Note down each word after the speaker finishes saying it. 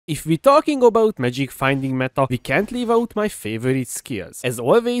If we're talking about magic finding meta, we can't leave out my favorite skills. As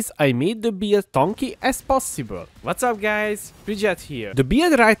always, I made the build tanky as possible. What's up guys, Bridget here. The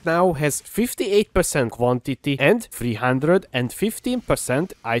build right now has 58% quantity and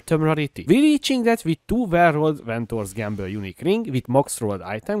 315% item rarity. We're reaching that with 2 well-rolled Ventor's Gamble unique ring with max rolled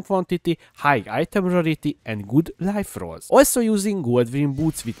item quantity, high item rarity and good life rolls. Also using gold ring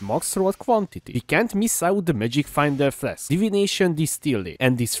boots with max rolled quantity. We can't miss out the magic finder flask, divination distillate,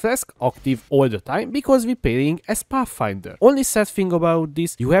 and this flask active all the time because we're playing as Pathfinder. Only sad thing about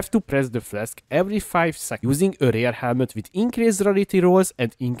this, you have to press the flask every 5 seconds using a rare helmet with increased rarity rolls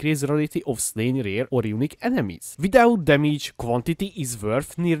and increased rarity of slain rare or unique enemies. Without damage, quantity is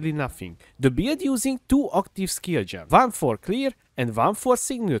worth nearly nothing. The build using 2 active skill gems, one for clear and one for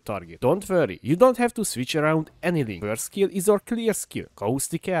signal target. Don't worry, you don't have to switch around any link. First skill is our clear skill,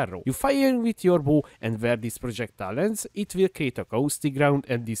 Caustic arrow. You fire with your bow and where this projectile lands, it will create a caustic ground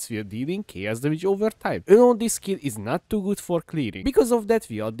and this will dealing chaos damage over time. Alone this skill is not too good for clearing. Because of that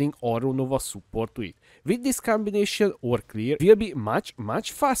we are adding Aura Nova support to it. With this combination our clear will be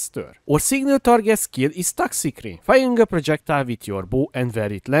much faster. Our signal target skill is Toxic Ring. Firing a projectile with your bow and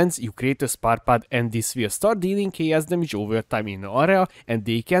where it lands, you create a spark pad and this will start dealing chaos damage over time in area and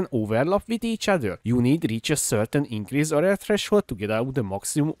they can overlap with each other. You need reach a certain increased area threshold to get out the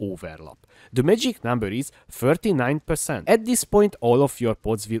maximum overlap. The magic number is 39%. At this point all of your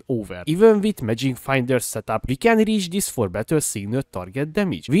pods will over. Even with magic finder setup we can reach this for better signal target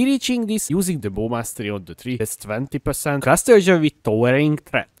damage. We're reaching this using the bow mastery on the 3, that's 20%, Caustic with towering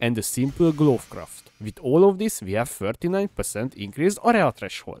threat and the simple Glovecraft. With all of this we have 39% increased area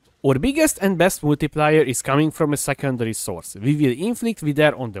threshold. Our biggest and best multiplier is coming from a secondary source. We will inflict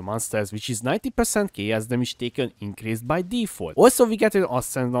Wither on the monsters, which is 90% chaos damage taken increased by default. Also we get an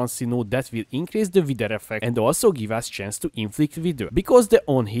ascendancy node that will increase the Wither effect and also give us chance to inflict Wither. Because the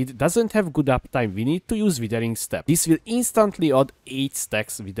on hit doesn't have good uptime, we need to use Withering step. This will instantly add 8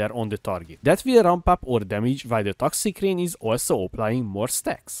 stacks Wither on the target. That will ramp up our damage while the Toxic Rain is also applying more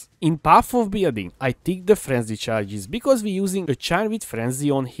stacks. In path of building, I take the frenzy charges because we're using a charm with frenzy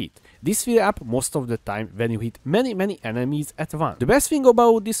on hit. This will up most of the time when you hit many enemies at once. The best thing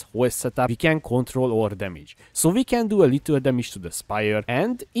about this whole setup, we can control our damage. So we can do a little damage to the spire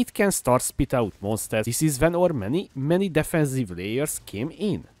and it can start spit out monsters. This is when our many defensive layers came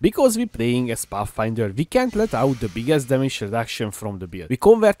in. Because we're playing as Pathfinder, we can't let out the biggest damage reduction from the build. We're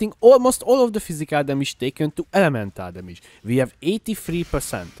converting almost all of the physical damage taken to elemental damage. We have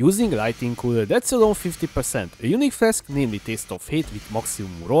 83%. Using Lightning Cooler, that's alone 50%. A unique flask, namely Taste of Hate with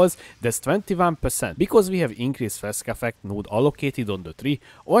maximum rolls, that's 21%. Because we have increased flask effect node allocated on the tree,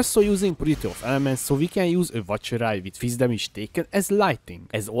 also using Purity of Elements, so we can use a Watcher Eye with fizz damage taken as lighting.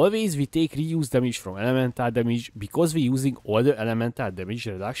 As always, we take reuse damage from elemental damage because we're using all the elemental damage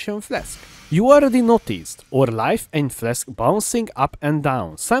reduction flask. You already noticed our life and flask bouncing up and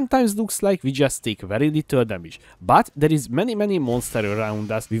down. Sometimes looks like we just take very little damage, but there is many monsters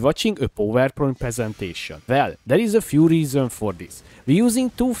around us. We're watching a PowerPoint presentation. Well, there is a few reasons for this. We're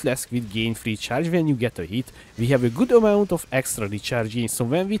using 2 flasks with gain free charge when you get a hit. We have a good amount of extra recharging, so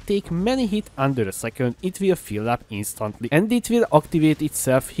when we take many hits under a second, it will fill up instantly and it will activate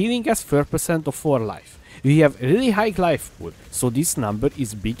itself, healing us 4% of our life. We have really high life pool, so this number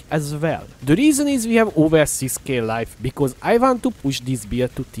is big as well. The reason is we have over 6k life because I want to push this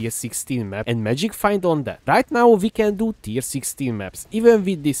build to tier 16 map and magic find on that. Right now we can do tier 16 maps even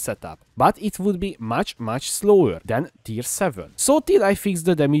with this setup, but it would be much slower than tier 7. So till I fix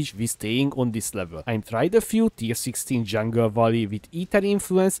the damage, we staying on this level. I tried a few tier 16 jungle valley with ether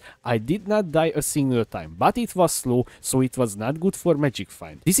influence. I did not die a single time, but it was slow, so it was not good for magic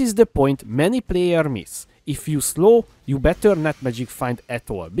find. This is the point many players miss. If you slow, you better not magic find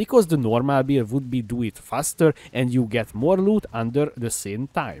at all, because the normal build would be do it faster and you get more loot under the same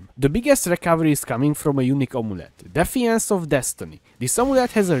time. The biggest recovery is coming from a unique amulet, Defiance of Destiny. This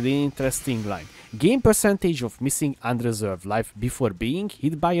amulet has a really interesting line. Gain percentage of missing unreserved life before being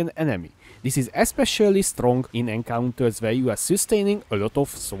hit by an enemy. This is especially strong in encounters where you are sustaining a lot of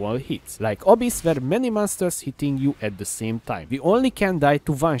small hits, like Abyss where many monsters hitting you at the same time. We only can die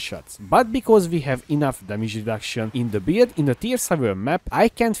to one shots, but because we have enough damage reduction in the build in a tier 7 map, I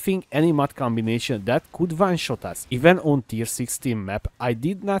can't think any mod combination that could one shot us. Even on tier 16 map, I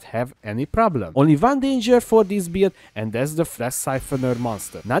did not have any problem. Only one danger for this build, and that's the Flask Siphoner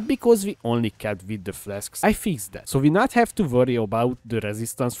monster. Not because we only kept with the flasks, I fixed that, so we not have to worry about the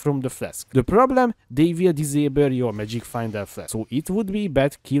resistance from the flask. The problem, they will disable your magic finder flask, so it would be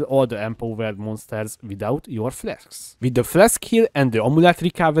bad kill all the empowered monsters without your flasks. With the flask heal and the amulet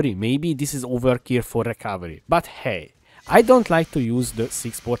recovery, maybe this is overkill for recovery, but hey, I don't like to use the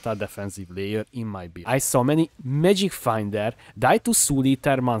 6 portal defensive layer in my build. I saw many magic finder die to Soul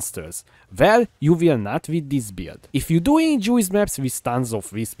Eater monsters. Well, you will not with this build. If you do enjoy maps with tons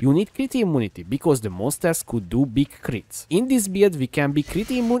of wisp, you need crit immunity because the monsters could do big crits. In this build we can be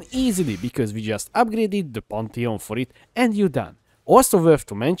crit immune easily because we just upgraded the Pantheon for it and you're done. Also worth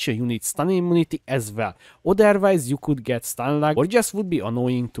to mention, you need stun immunity as well, otherwise you could get stun lag or just would be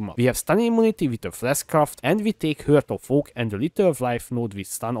annoying to mob. We have stun immunity with a Flask craft and we take Hurt of Oak and a Little of Life node with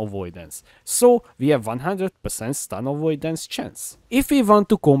stun avoidance. So we have 100% stun avoidance chance. If we want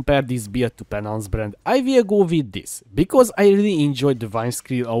to compare this build to Pantheon's brand, I will go with this, because I really enjoyed the Vine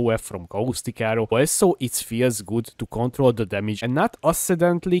Screen OF from Caustic. Also it feels good to control the damage and not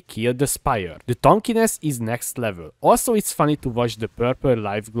accidentally kill the Spire. The tankiness is next level. Also it's funny to watch the purple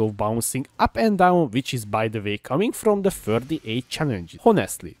life glow bouncing up and down, which is by the way coming from the 38 challenges.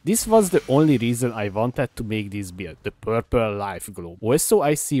 Honestly, this was the only reason I wanted to make this build, the purple life glow. Also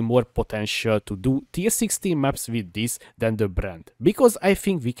I see more potential to do tier 16 maps with this than the brand, because I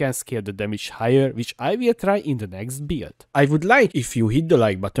think we can scale the damage higher, which I will try in the next build. I would like if you hit the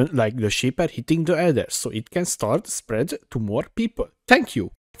like button like the shaper hitting the Elder, so it can start spread to more people. Thank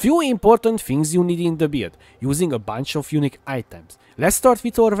you! Few important things you need in the build, using a bunch of unique items. Let's start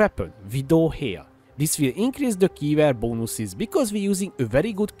with our weapon, Widow Hail. This will increase the keyword bonuses because we're using a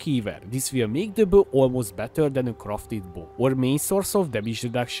very good keyword. This will make the bow almost better than a crafted bow. Our main source of damage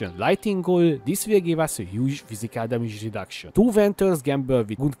reduction, Lightning Oil, this will give us a huge physical damage reduction. 2 Venters gamble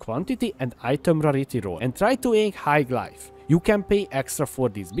with good quantity and item rarity roll, and try to aim high life. You can pay extra for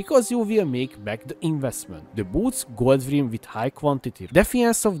this because you will make back the investment. The boots, Gold Rim with high quantity.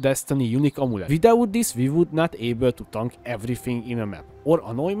 Defiance of Destiny unique amulet. Without this we would not able to tank everything in a map. Or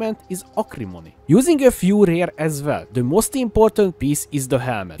Annoyment is Acrimony. Using a few rare as well. The most important piece is the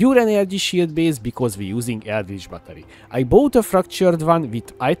helmet. Pure energy shield base because we're using Eldritch battery. I bought a fractured one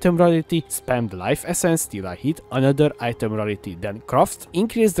with item rarity, spammed life essence till I hit another item rarity, then craft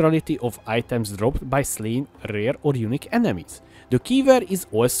increased rarity of items dropped by slaying rare or unique enemies. The keyword is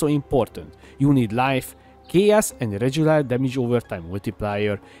also important. You need life, chaos and regular damage over time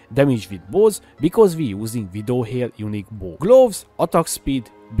multiplier, damage with bows because we're using Widow Hail unique bow. Gloves, attack speed,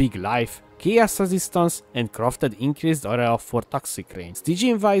 big life, chaos resistance and crafted increased area for toxic rain.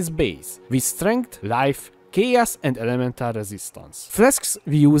 Stygian Vice base with strength, life, chaos and elemental resistance. Flasks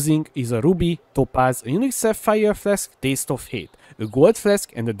we're using is a ruby, topaz, a unique sapphire flask, taste of hate, a gold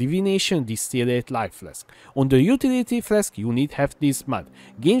flask and a divination distillate life flask. On the utility flask you need have this mod,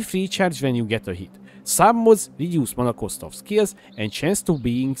 gain free charge when you get a hit. Submods reduce mana cost of skills and chance to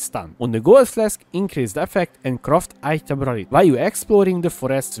being stunned. On the gold flask, increased effect and craft item rarity. While you exploring the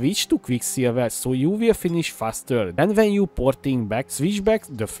forest, switch to Quicksilver so you will finish faster. Then when you porting back, switch back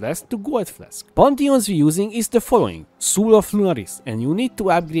the flask to gold flask. Pantheons we're using is the following: Soul of Lunaris, and you need to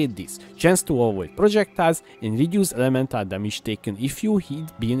upgrade this. Chance to avoid projectiles and reduce elemental damage taken if you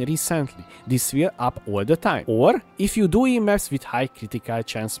hit being recently. This will up all the time. Or if you do in maps with high critical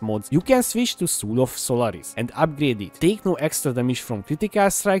chance mods, you can switch to Soul of Solaris and upgrade it. Take no extra damage from critical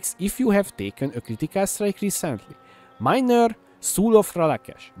strikes if you have taken a critical strike recently. Minor, Soul of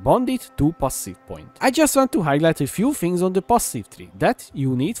Ralakesh, Bandit 2 passive point. I just want to highlight a few things on the passive tree that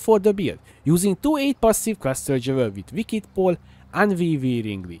you need for the build. Using 2-8 passive cluster jewel with Wicked Pole,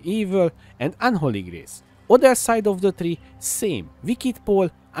 Unwearingly Evil and Unholy Grace. Other side of the tree, same, Wicked Pole,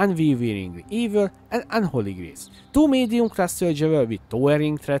 Unwearingly Evil and Unholy Grace. 2 medium cluster jewel with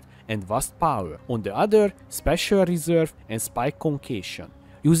Towering Threat and Vast Power. On the other, Special Reserve and Spike Concation.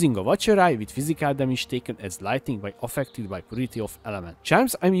 Using a Watcher Eye with physical damage taken as lightning by affected by Purity of Element.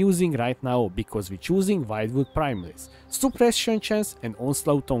 Charms I'm using right now because we're choosing Wildwood Primaries. Suppression chance and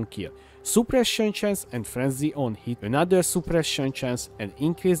Onslaught on kill. Suppression chance and Frenzy on hit, another suppression chance and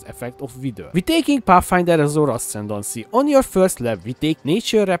increased effect of Wither. We're taking Pathfinder Azor Ascendancy. On your first lab we take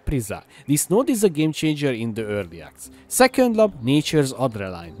Nature Reprisal. This node is a game changer in the early acts. Second lab, Nature's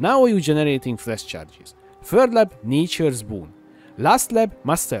Adrenaline. Now you're generating flash charges. Third lab, Nature's Boon. Last lab,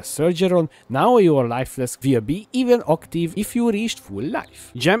 Master Surgeron. Now your life flask will be even active if you reached full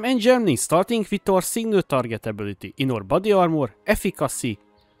life. Gem and Journey, starting with our single target ability. In our body armor, efficacy,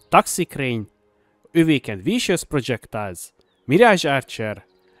 Toxic Rain, Awakened Vicious Projectiles, Mirage Archer,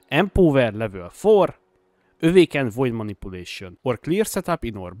 Empower level 4, Awakened Void Manipulation, or clear setup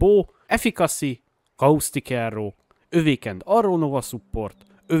in our bow, Efficacy, Caustic Arrow, Awakened Arrow Nova Support,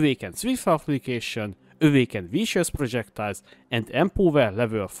 Awakened Swift Application, Awakened Vicious Projectiles, and Empower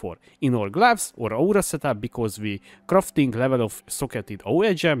level 4 in our gloves or aura setup because we crafting level of socketed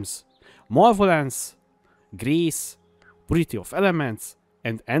AOE gems, Malevolence, Grace, Purity of Elements,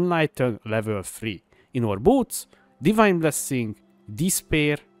 and Enlighten level 3. In our boots, Divine Blessing,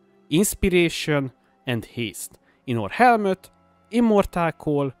 Despair, Inspiration, and Haste. In our helmet, Immortal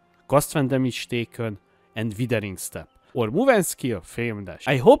Call, Cast when damage taken, and Withering Step. Or move and skill, Flame Dash.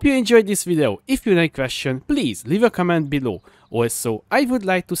 I hope you enjoyed this video. If you have any question, please leave a comment below. Also, I would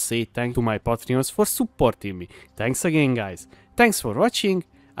like to say thanks to my Patreons for supporting me. Thanks again, guys. Thanks for watching.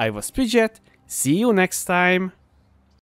 I was Pidget. See you next time.